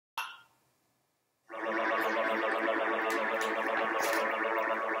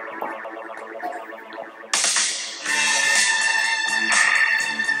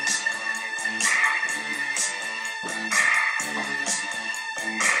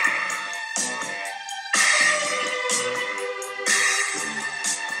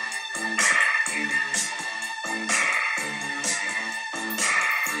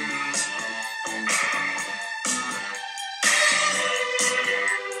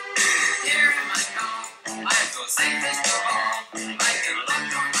safest of all. Like a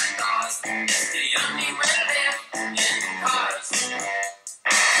look on my doors, it's the only way to live in cars.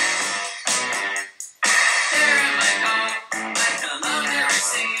 There in my car, I can love every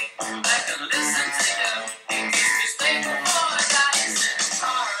scene, I can listen to you. It keeps me stable for the days in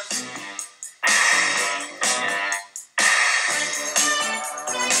cars.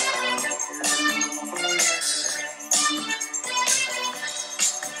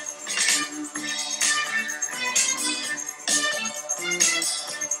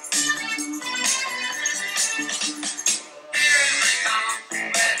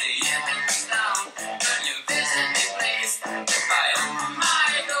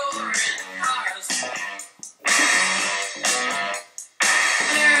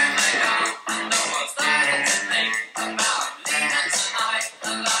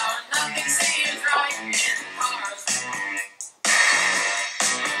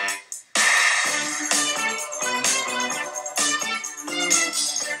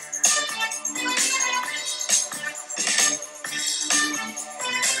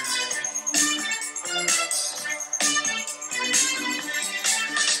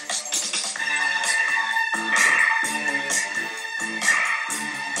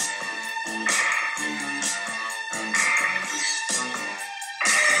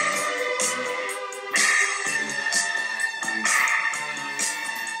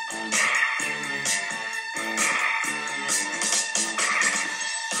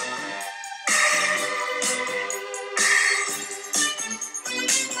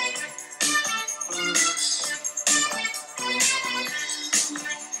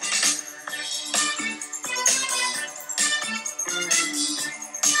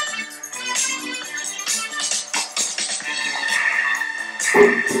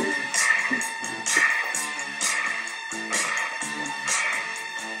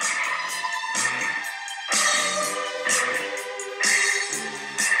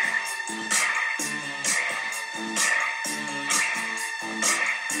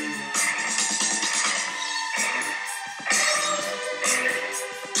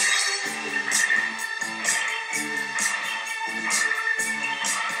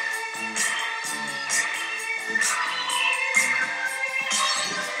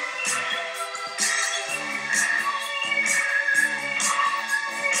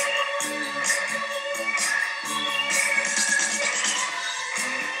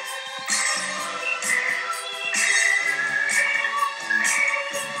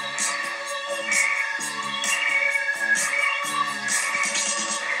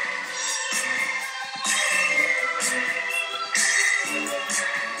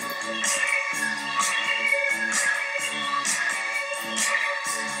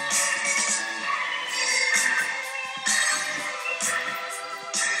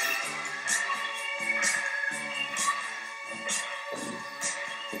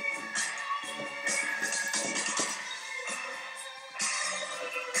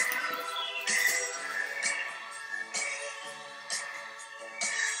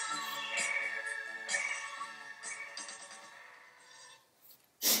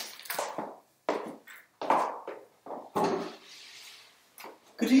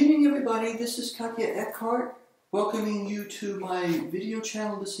 Good evening, everybody. This is Katje welcoming you to my video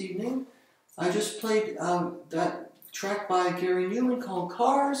channel this evening. I just played that track by Gary Numan called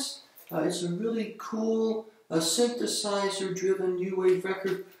Cars. It's a really cool synthesizer-driven new wave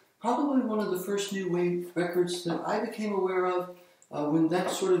record, probably one of the first new wave records that I became aware of when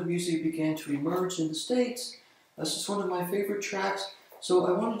that sort of music began to emerge in the States. This is one of my favorite tracks, so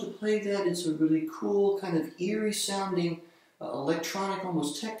I wanted to play that. It's a really cool, kind of eerie-sounding electronic,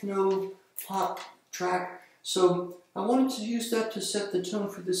 almost techno pop track. So I wanted to use that to set the tone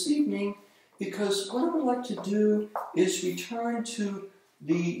for this evening, because what I would like to do is return to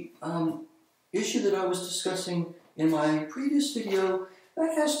the issue that I was discussing in my previous video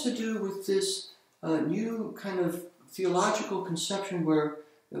that has to do with this new kind of theological conception where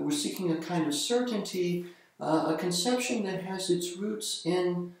we're seeking a kind of certainty, a conception that has its roots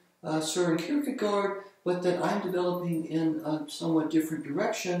in Søren Kierkegaard, but that I'm developing in a somewhat different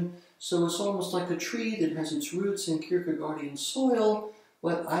direction. So it's almost like a tree that has its roots in Kierkegaardian soil,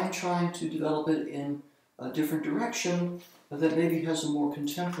 but I'm trying to develop it in a different direction that maybe has a more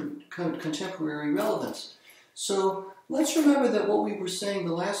contemporary relevance. So let's remember that what we were saying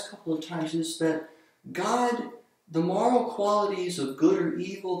the last couple of times is that God, the moral qualities of good or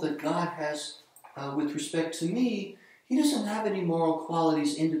evil that God has with respect to me, He doesn't have any moral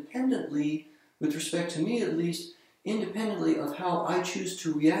qualities independently, with respect to me at least, independently of how I choose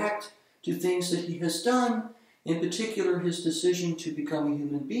to react to things that He has done, in particular His decision to become a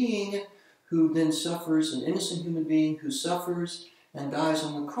human being who then suffers, an innocent human being who suffers and dies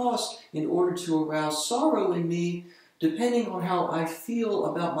on the cross in order to arouse sorrow in me, depending on how I feel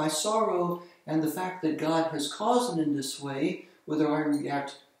about my sorrow and the fact that God has caused it in this way, whether I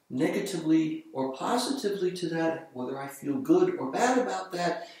react negatively or positively to that, whether I feel good or bad about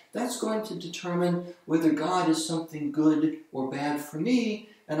that, that's going to determine whether God is something good or bad for me,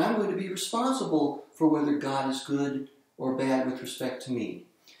 and I'm going to be responsible for whether God is good or bad with respect to me.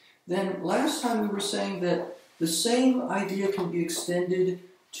 Then last time we were saying that the same idea can be extended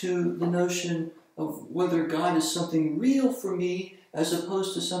to the notion of whether God is something real for me as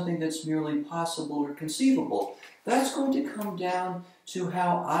opposed to something that's merely possible or conceivable. That's going to come down to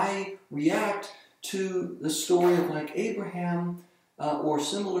how I react to the story of like Abraham or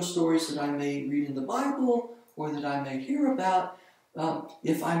similar stories that I may read in the Bible or that I may hear about.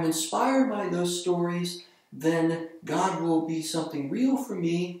 If I'm inspired by those stories, then God will be something real for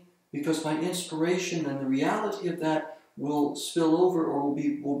me because my inspiration and the reality of that will spill over or will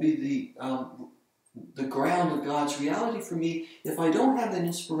be the ground of God's reality for me. If I don't have that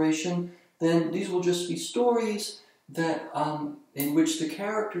inspiration, then these will just be stories that in which the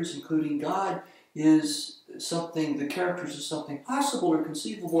characters, including God, is something. The characters are something possible or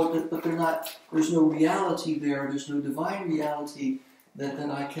conceivable, but they're not. There's no reality there. There's no divine reality that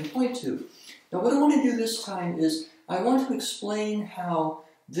I can point to. Now, what I want to do this time is I want to explain how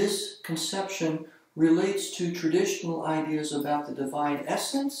this conception relates to traditional ideas about the divine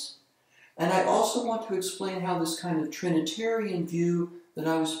essence. And I also want to explain how this kind of Trinitarian view that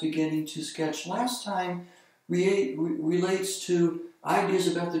I was beginning to sketch last time relates to ideas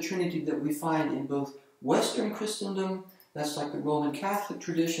about the Trinity that we find in both Western Christendom, that's like the Roman Catholic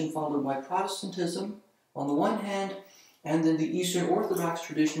tradition followed by Protestantism on the one hand, and then the Eastern Orthodox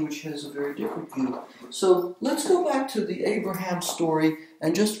tradition, which has a very different view. So let's go back to the Abraham story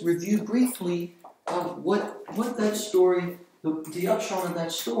and just review briefly what that story, the upshot of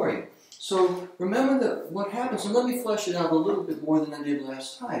that story. So remember that what happens, and let me flesh it out a little bit more than I did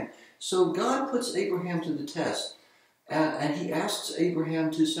last time. So God puts Abraham to the test, and he asks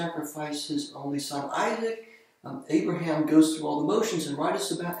Abraham to sacrifice his only son Isaac. Abraham goes through all the motions, and right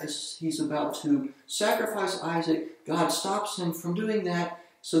as he's about to sacrifice Isaac, God stops him from doing that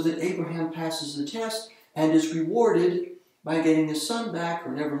so that Abraham passes the test and is rewarded by getting his son back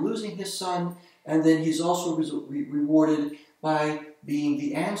or never losing his son, and then he's also rewarded by being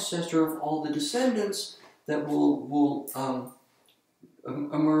the ancestor of all the descendants that will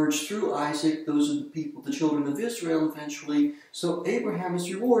emerge through Isaac. Those are the people, the children of Israel eventually. So Abraham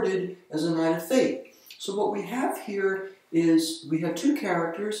is rewarded as a knight of faith. So what we have here is we have two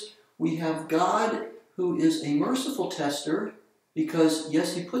characters. We have God, who is a merciful tester, because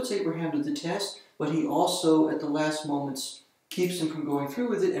yes, he puts Abraham to the test, but he also at the last moments keeps him from going through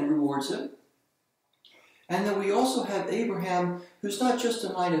with it and rewards him. And then we also have Abraham, who's not just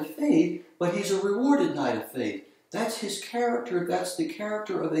a knight of faith, but he's a rewarded knight of faith. That's his character. That's the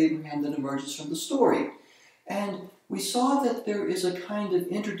character of Abraham that emerges from the story. And we saw that there is a kind of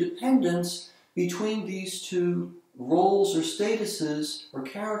interdependence between these two roles or statuses or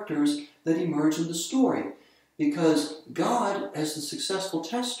characters that emerge in the story. Because God, as the successful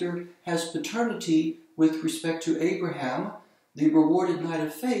tester, has paternity with respect to Abraham, the rewarded knight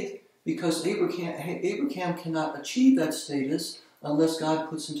of faith, because Abraham cannot achieve that status unless God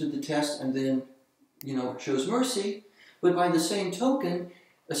puts him to the test and then, shows mercy. But by the same token,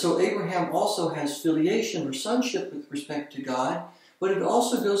 so Abraham also has filiation or sonship with respect to God, but it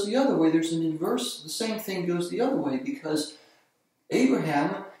also goes the other way. There's an inverse, the same thing goes the other way, because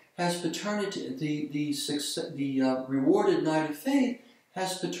Abraham has paternity, the rewarded knight of faith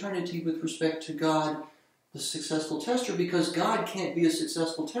has paternity with respect to God, the successful tester, because God can't be a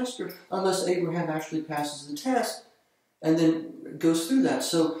successful tester unless Abraham actually passes the test and then goes through that.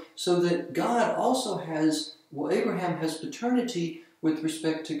 So that God also has, Abraham has paternity with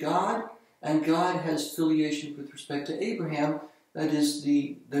respect to God, and God has filiation with respect to Abraham. That is,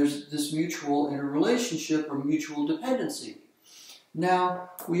 there's this mutual interrelationship or mutual dependency.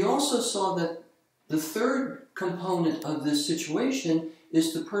 Now, we also saw that the third component of this situation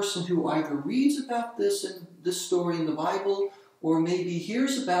is the person who either reads about this story in the Bible or maybe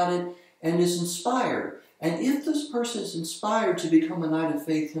hears about it and is inspired. And if this person is inspired to become a knight of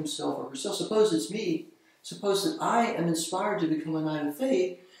faith himself or herself, suppose it's me, suppose that I am inspired to become a knight of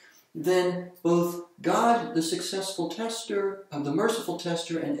faith, then both God, the successful tester, the merciful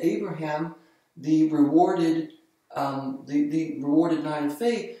tester, and Abraham, the rewarded knight of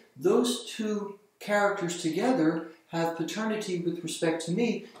faith, those two characters together have paternity with respect to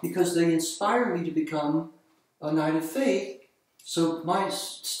me because they inspire me to become a knight of faith. So my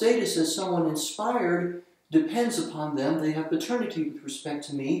status as someone inspired depends upon them. They have paternity with respect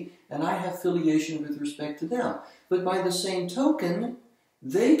to me, and I have filiation with respect to them. But by the same token,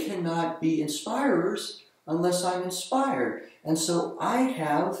 they cannot be inspirers unless I'm inspired. And so I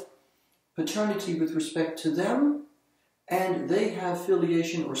have paternity with respect to them, and they have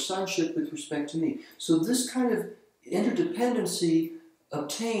filiation or sonship with respect to me. So this kind of interdependency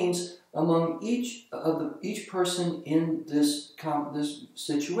obtains among each person in this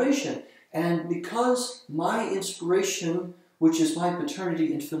situation. And because my inspiration, which is my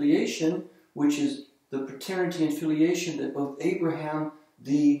paternity and filiation, which is the paternity and filiation that both Abraham,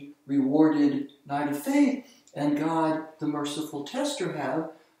 the rewarded knight of faith, and God, the merciful tester,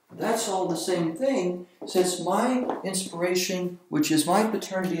 have, that's all the same thing. Since my inspiration, which is my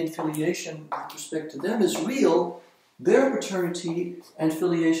paternity and filiation with respect to them, is real, their paternity and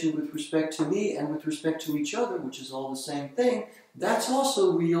filiation with respect to me and with respect to each other, which is all the same thing, that's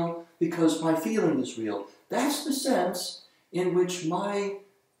also real because my feeling is real. That's the sense in which my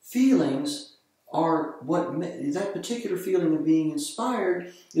feelings are that particular feeling of being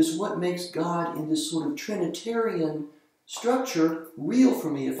inspired is what makes God in this sort of Trinitarian structure real for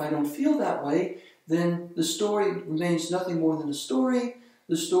me. If I don't feel that way, then the story remains nothing more than a story.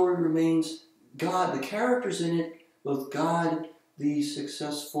 The story remains God, the characters in it, both God, the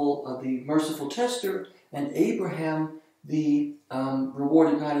the merciful tester, and Abraham, the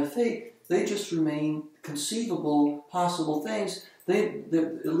rewarded knight of faith, they just remain conceivable, possible things.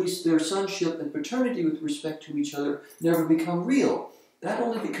 At least their sonship and paternity with respect to each other never become real. That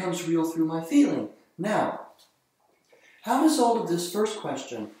only becomes real through my feeling. Now, how does all of this, first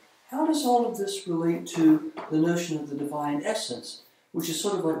question, how does all of this relate to the notion of the divine essence, which is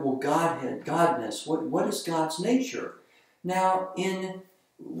sort of like, well, Godhead, Godness, what is God's nature? Now,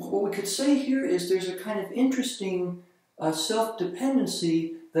 what we could say here is there's a kind of interesting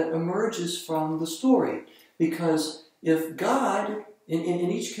self-dependency that emerges from the story, because if God, in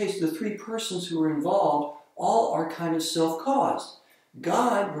each case, the three persons who are involved, all are kind of self-caused.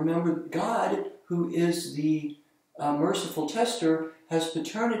 God, remember, God, who is the merciful tester, has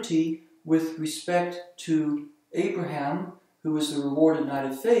paternity with respect to Abraham, who is the rewarded knight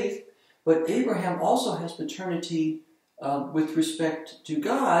of faith, but Abraham also has paternity with respect to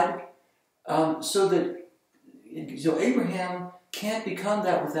God, so Abraham can't become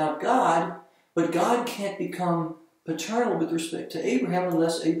that without God, but God can't become paternal with respect to Abraham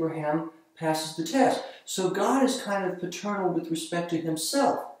unless Abraham passes the test. So God is kind of paternal with respect to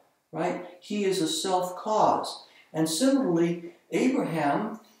himself, right? He is a self-cause. And similarly,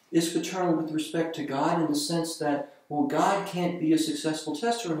 Abraham is paternal with respect to God in the sense that, well, God can't be a successful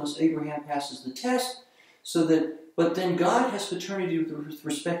tester unless Abraham passes the test, but then God has paternity with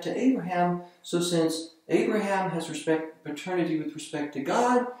respect to Abraham, so since Abraham has paternity with respect to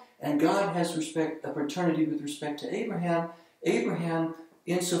God, and God has paternity with respect to Abraham, Abraham,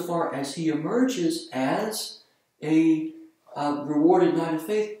 insofar as he emerges as a rewarded knight of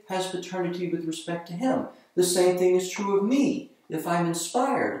faith, has paternity with respect to him. The same thing is true of me, if I'm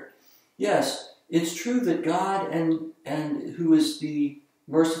inspired. Yes, it's true that God, and who is the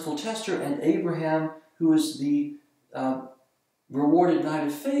merciful tester, and Abraham, who is the rewarded knight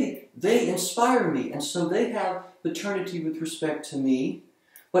of faith, they inspire me, and so they have paternity with respect to me,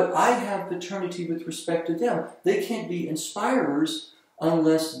 but I have paternity with respect to them. They can't be inspirers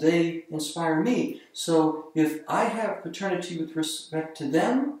unless they inspire me. So if I have paternity with respect to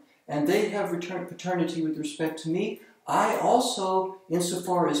them, and they have paternity with respect to me, I also,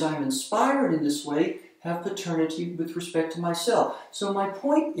 insofar as I'm inspired in this way, have paternity with respect to myself. So my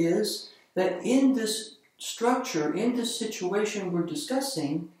point is that in this structure, in this situation we're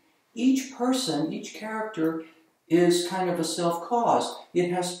discussing, each person, each character is kind of a self-cause.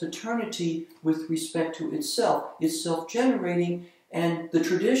 It has paternity with respect to itself. It's self-generating, and the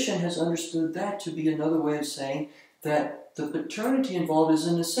tradition has understood that to be another way of saying that the paternity involved is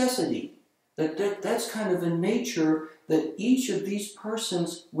a necessity. That's kind of a nature that each of these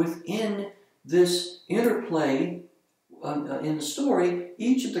persons within this interplay in the story,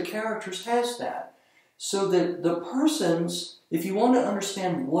 each of the characters has that. So that the persons, if you want to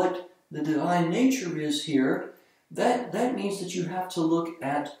understand what the divine nature is here, that means that you have to look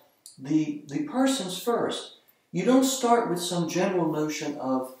at the persons first. You don't start with some general notion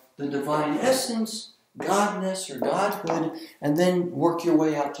of the divine essence, godness or godhood, and then work your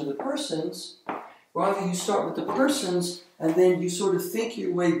way out to the persons. Rather, you start with the persons, and then you sort of think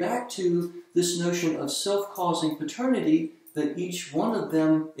your way back to this notion of self-causing paternity that each one of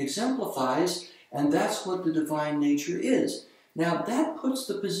them exemplifies, and that's what the divine nature is. Now, that puts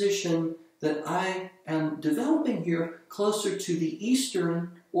the position that I am developing here closer to the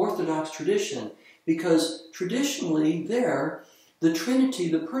Eastern Orthodox tradition, because traditionally there, the Trinity,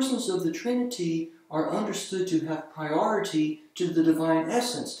 the persons of the Trinity are understood to have priority to the divine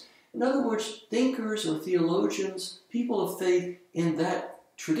essence. In other words, thinkers or theologians, people of faith in that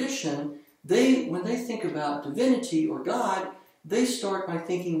tradition, when they think about divinity or God, they start by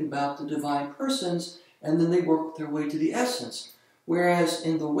thinking about the divine persons, and then they work their way to the essence. Whereas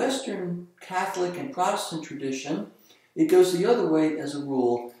in the Western Catholic and Protestant tradition, it goes the other way as a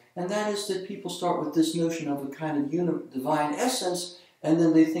rule, and that is that people start with this notion of a kind of divine essence, and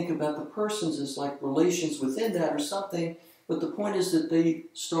then they think about the persons as like relations within that or something. But the point is that they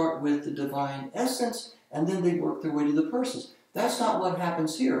start with the divine essence, and then they work their way to the persons. That's not what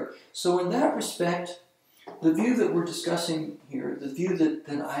happens here. So in that respect, the view that we're discussing here, the view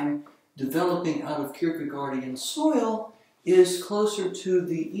that I'm developing out of Kierkegaardian soil, is closer to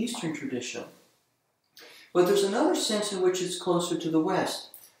the Eastern tradition. But there's another sense in which it's closer to the West.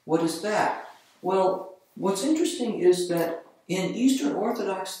 What is that? Well, what's interesting is that in Eastern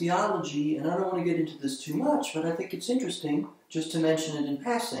Orthodox theology, and I don't want to get into this too much, but I think it's interesting just to mention it in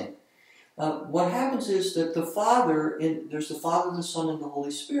passing. What happens is that the Father, there's the Father, the Son, and the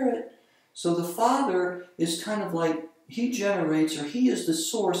Holy Spirit. So the Father is kind of like, he generates, or he is the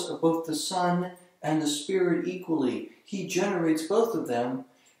source of both the Son and the Spirit equally. He generates both of them.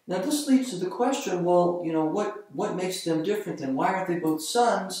 Now this leads to the question, well, you know, what makes them different then? Why aren't they both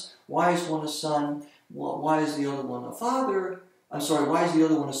sons? Why is one a son? Why is the other one a father? I'm sorry, why is the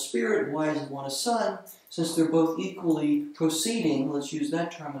other one a spirit? Why is one a son? Since they're both equally proceeding, let's use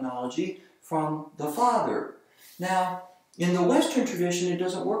that terminology, from the Father. Now, in the Western tradition, it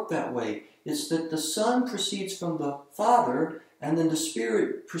doesn't work that way. It's that the Son proceeds from the Father, and then the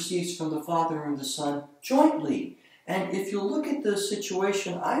Spirit proceeds from the Father and the Son jointly. And if you look at the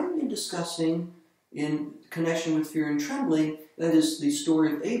situation I've been discussing in connection with fear and trembling, that is the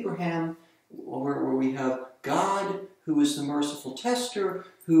story of Abraham, where we have God, who is the merciful tester,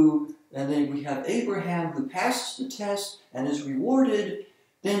 and then we have Abraham, who passes the test and is rewarded.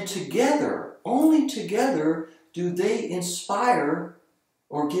 Then together, only together, do they inspire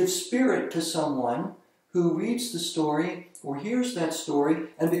or give spirit to someone who reads the story or hears that story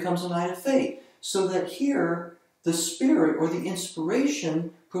and becomes a knight of faith. So that here, the spirit or the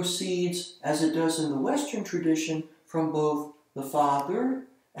inspiration proceeds, as it does in the Western tradition, from both the Father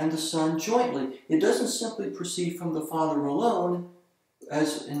and the Son jointly. It doesn't simply proceed from the Father alone,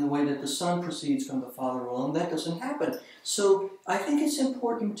 as in the way that the Son proceeds from the Father alone. That doesn't happen. So I think it's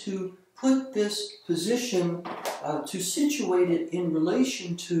important to put this position, to situate it in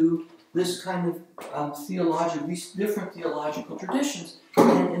relation to this kind of these different theological traditions.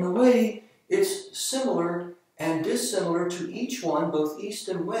 And in a way, it's similar and dissimilar to each one, both East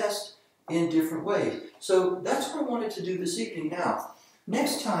and West, in different ways. So that's what I wanted to do this evening. Now,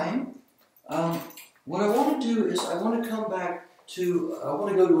 next time, what I want to do is I want to come back to, I want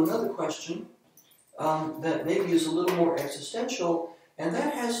to go to another question that maybe is a little more existential, and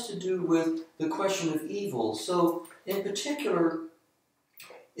that has to do with the question of evil. So, in particular,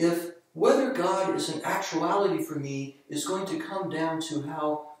 whether God is an actuality for me is going to come down to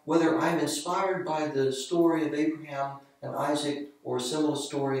whether I'm inspired by the story of Abraham and Isaac, or a similar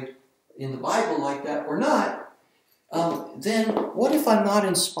story in the Bible like that or not, then what if I'm not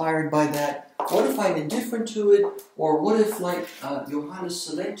inspired by that? What if I'm indifferent to it? Or what if, like Johannes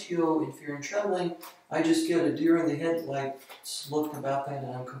Silentio in Fear and Trembling, I just get a deer in the headlights look about that,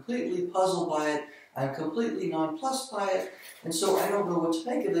 and I'm completely puzzled by it, I'm completely nonplussed by it, and so I don't know what to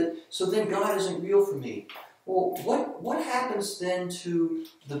make of it, so then God isn't real for me. Well, what happens then to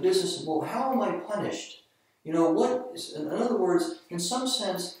the business of, well, how am I punished? You know, in other words, in some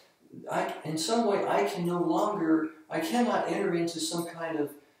sense, in some way I cannot enter into some kind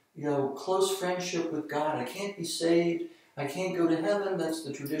of, close friendship with God. I can't be saved. I can't go to heaven. That's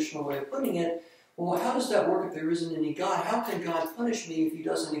the traditional way of putting it. Well, how does that work if there isn't any God? How can God punish me if he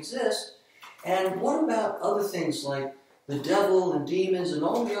doesn't exist? And what about other things like the devil and demons and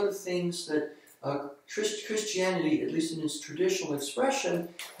all the other things that Christianity, at least in its traditional expression,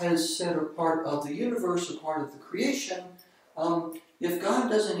 has said are part of the universe, or part of the creation? If God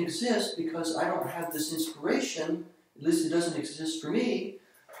doesn't exist because I don't have this inspiration, at least it doesn't exist for me,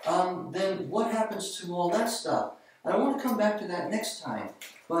 then what happens to all that stuff? I want to come back to that next time.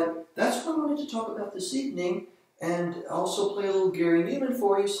 But that's what I wanted to talk about this evening, and also play a little Gary Numan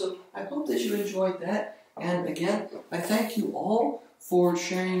for you, so I hope that you enjoyed that. And again, I thank you all for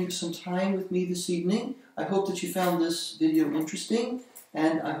sharing some time with me this evening. I hope that you found this video interesting,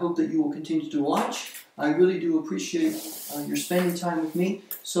 and I hope that you will continue to watch. I really do appreciate your spending time with me.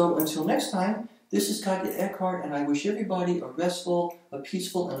 So until next time, This is Katje Eckhart, and I wish everybody a restful, a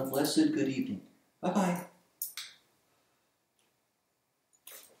peaceful, and a blessed good evening. Bye-bye.